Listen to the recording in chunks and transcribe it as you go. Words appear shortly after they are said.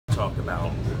talked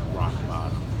about rock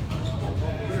bottom.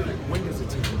 When does a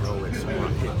team know it's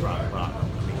hit rock bottom?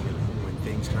 I mean, when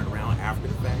things turn around after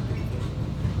the fact?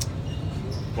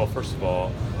 Well, first of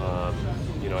all,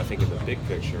 I think in the big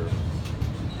picture,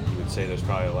 you would say there's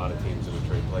probably a lot of teams that would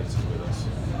trade places with us,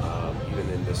 even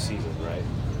in this season, right?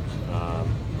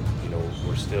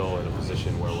 We're still in a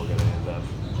position where we're going to end up,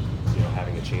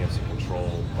 having a chance to control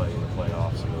playing the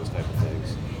playoffs and those type of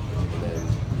things. And then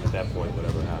at that point,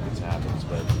 whatever happens, happens.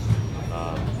 But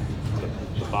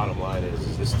the bottom line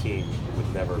is this team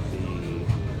would never be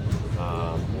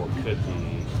or could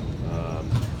be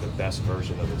the best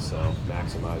version of itself,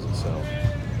 maximize itself,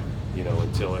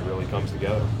 until it really comes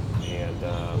together. And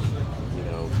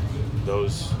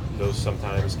those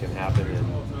sometimes can happen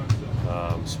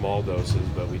in small doses,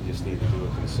 but we just need to do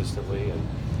it consistently. And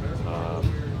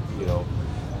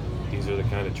these are the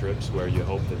kind of trips where you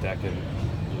hope that can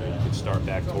you can start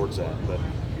back towards that. But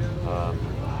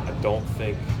I don't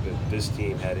think that this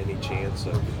team had any chance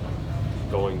of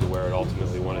going to where it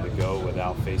ultimately wanted to go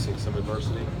without facing some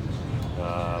adversity.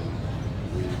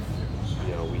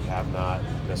 We have not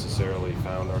necessarily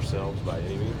found ourselves by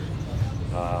any means,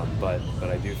 but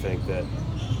I do think that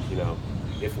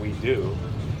if we do,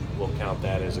 we'll count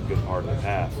that as a good part of the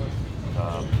path.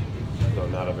 Though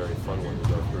not a very fun one to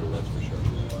go through, that's for sure.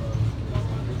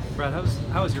 Brad,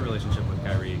 how has your relationship with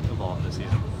Kyrie evolved this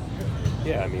season?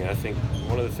 Yeah, I think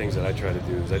one of the things that I try to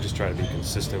do is I just try to be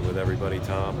consistent with everybody,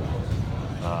 Tom.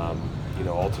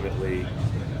 Ultimately,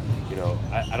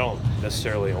 I don't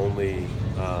necessarily only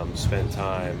spend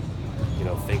time,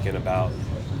 thinking about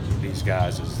these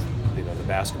guys as, the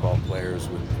basketball players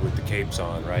with the capes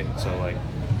on, right? So,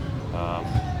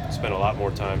 spend a lot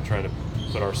more time trying to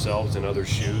put ourselves in other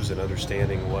shoes and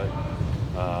understanding what,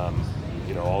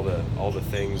 all the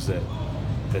things that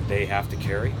they have to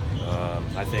carry.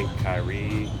 I think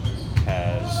Kyrie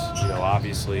has,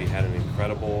 obviously had an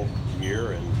incredible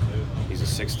year, and he's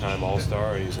a 6-time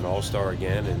All-Star, and he's an All-Star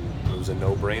again, and it was a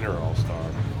no-brainer All-Star.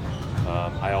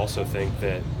 I also think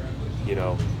that,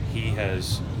 he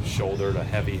has shouldered a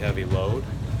heavy, heavy load,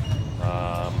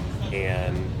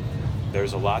 and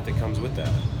there's a lot that comes with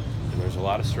that. And there's a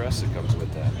lot of stress that comes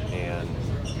with that. And,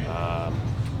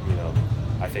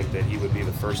 I think that he would be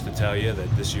the first to tell you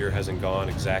that this year hasn't gone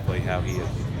exactly how he had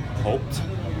hoped.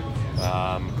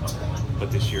 But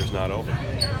this year's not over.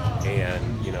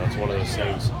 And, it's one of those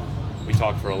things. We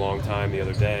talked for a long time the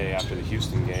other day after the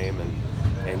Houston game,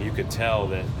 and you could tell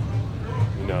that,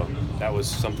 that was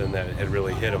something that had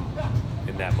really hit him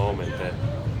in that moment, that,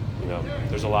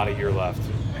 there's a lot of year left.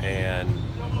 And,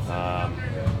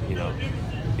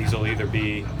 these will either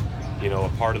be, a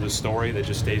part of the story that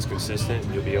just stays consistent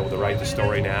and you'll be able to write the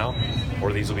story now,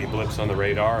 or these will be blips on the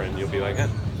radar and you'll be like,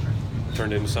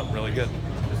 turned into something really good.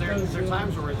 Is there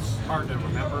times where it's hard to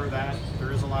remember that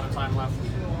there is a lot of time left?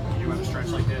 You have a stretch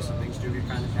like this and things do get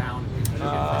kind of down and you get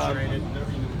frustrated?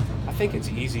 I think it's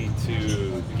easy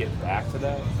to get back to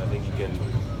that. I think you can,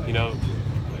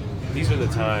 these are the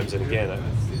times, and again,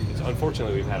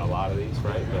 unfortunately we've had a lot of these,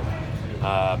 right? But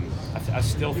I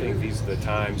still think these are the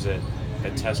times that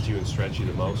test you and stretch you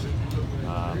the most.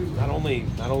 Not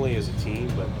only as a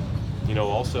team, but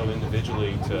also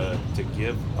individually to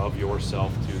give of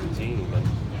yourself to the team. And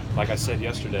like I said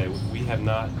yesterday, we have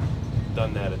not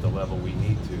done that at the level we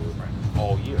need to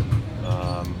all year.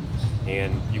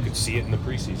 And you could see it in the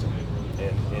preseason.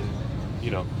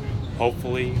 And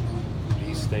hopefully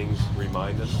these things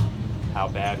remind us how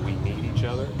bad we need each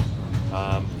other.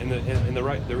 And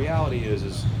the reality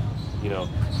is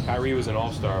Kyrie was an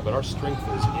all-star, but our strength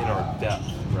is in our depth,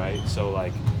 right? So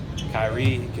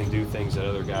Kyrie can do things that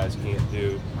other guys can't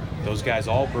do. Those guys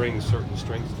all bring certain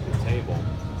strengths to the table.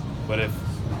 But if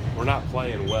we're not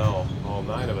playing well, all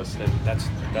 9 of us, then that's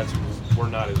we're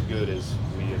not as good as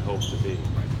we had hoped to be.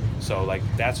 So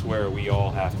that's where we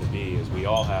all have to be, is we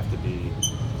all have to be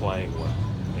playing well.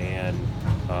 And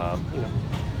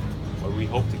we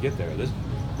hope to get there.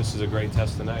 This is a great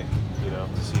test tonight,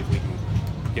 to see if we can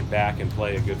get back and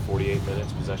play a good 48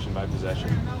 minutes, possession by possession,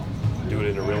 do it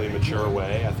in a really mature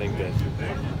way. I think that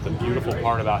the beautiful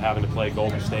part about having to play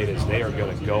Golden State is they are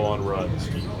going to go on runs.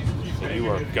 So you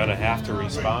are going to have to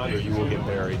respond or you will get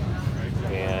buried.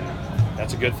 And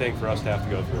that's a good thing for us to have to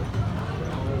go through.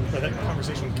 But that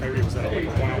conversation with Kyrie, was that a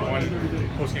one-on-one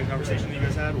post-game conversation that you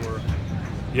guys had, or?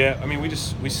 Yeah,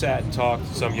 we sat and talked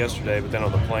some yesterday, but then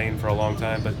on the plane for a long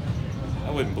time. But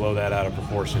I wouldn't blow that out of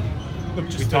proportion.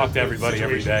 We talk to everybody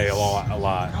every day a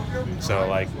lot.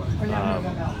 So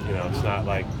it's not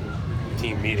like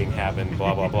team meeting happened,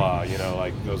 blah blah blah.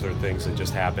 Those are things that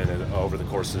just happen over the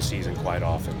course of the season quite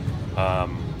often.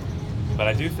 But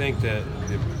I do think that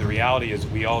the reality is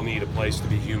we all need a place to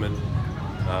be human,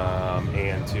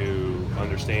 and to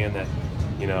understand that,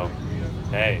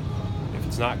 hey, if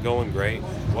it's not going great,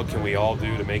 what can we all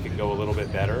do to make it go a little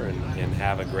bit better and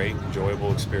have a great,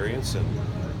 enjoyable experience? And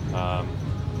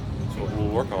that's what we'll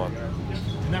work on.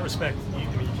 In that respect, you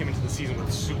came into the season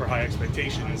with super high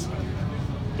expectations.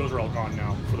 Those are all gone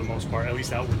now, for the most part, at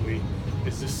least outwardly.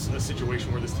 Is this a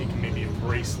situation where this team can maybe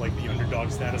embrace like the underdog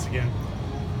status again?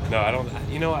 No, I don't.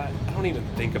 I don't even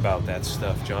think about that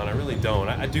stuff, John. I really don't.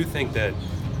 I do think that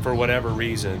for whatever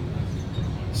reason,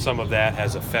 some of that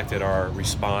has affected our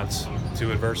response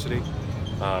to adversity.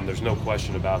 There's no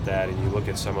question about that. And you look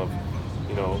at some of,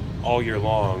 all year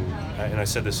long, and I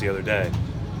said this the other day,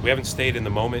 we haven't stayed in the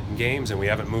moment in games, and we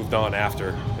haven't moved on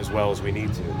after as well as we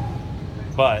need to.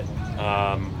 But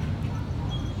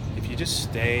if you just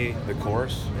stay the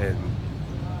course and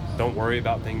don't worry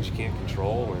about things you can't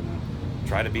control, and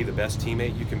try to be the best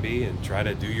teammate you can be, and try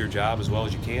to do your job as well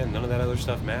as you can, none of that other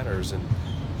stuff matters. And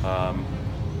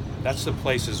that's the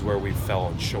places where we've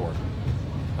fallen short.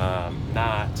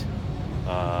 Not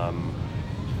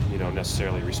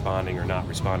necessarily responding or not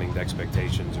responding to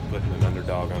expectations, or putting an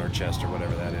underdog on our chest, or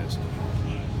whatever that is.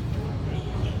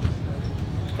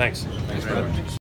 Thanks. Thanks, brother.